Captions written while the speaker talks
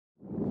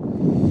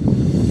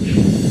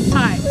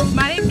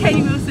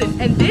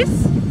and this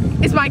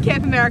is my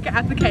Camp America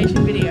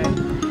application video.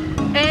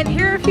 And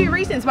here are a few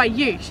reasons why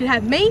you should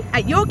have me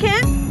at your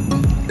camp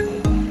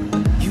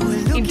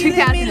in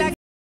 2000.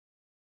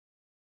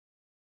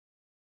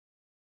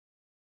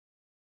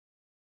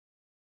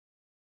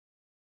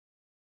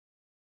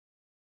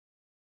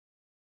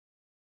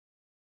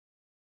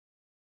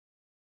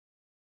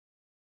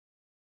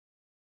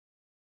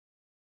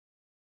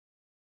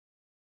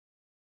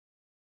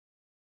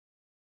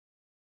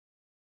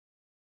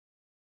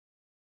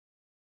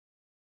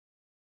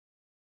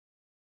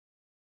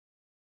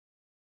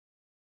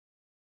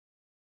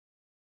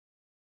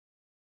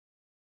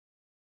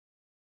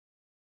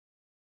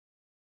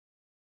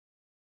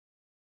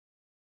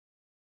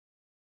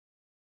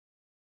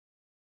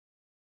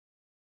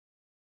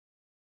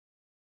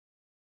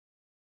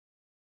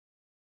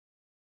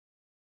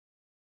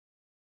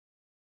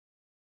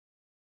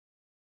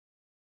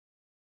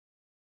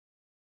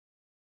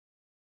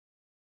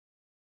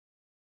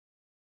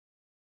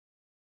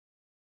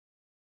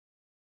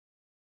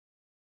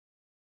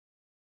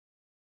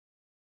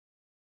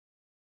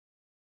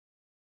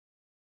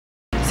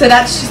 So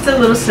that's just a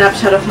little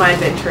snapshot of my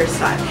adventurous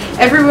side.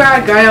 Everywhere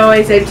I go, I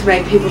always aim to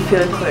make people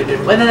feel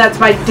included, whether that's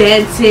by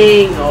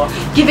dancing or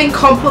giving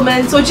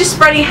compliments or just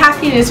spreading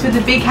happiness with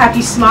a big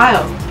happy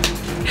smile.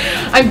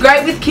 I'm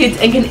great with kids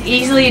and can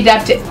easily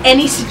adapt to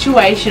any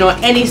situation or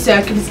any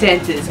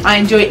circumstances. I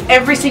enjoy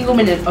every single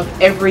minute of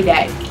every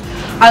day.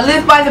 I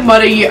live by the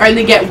motto, you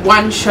only get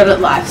one shot at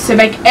life, so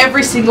make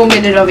every single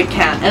minute of it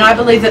count. And I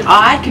believe that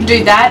I can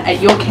do that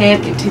at your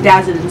camp in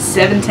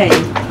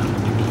 2017.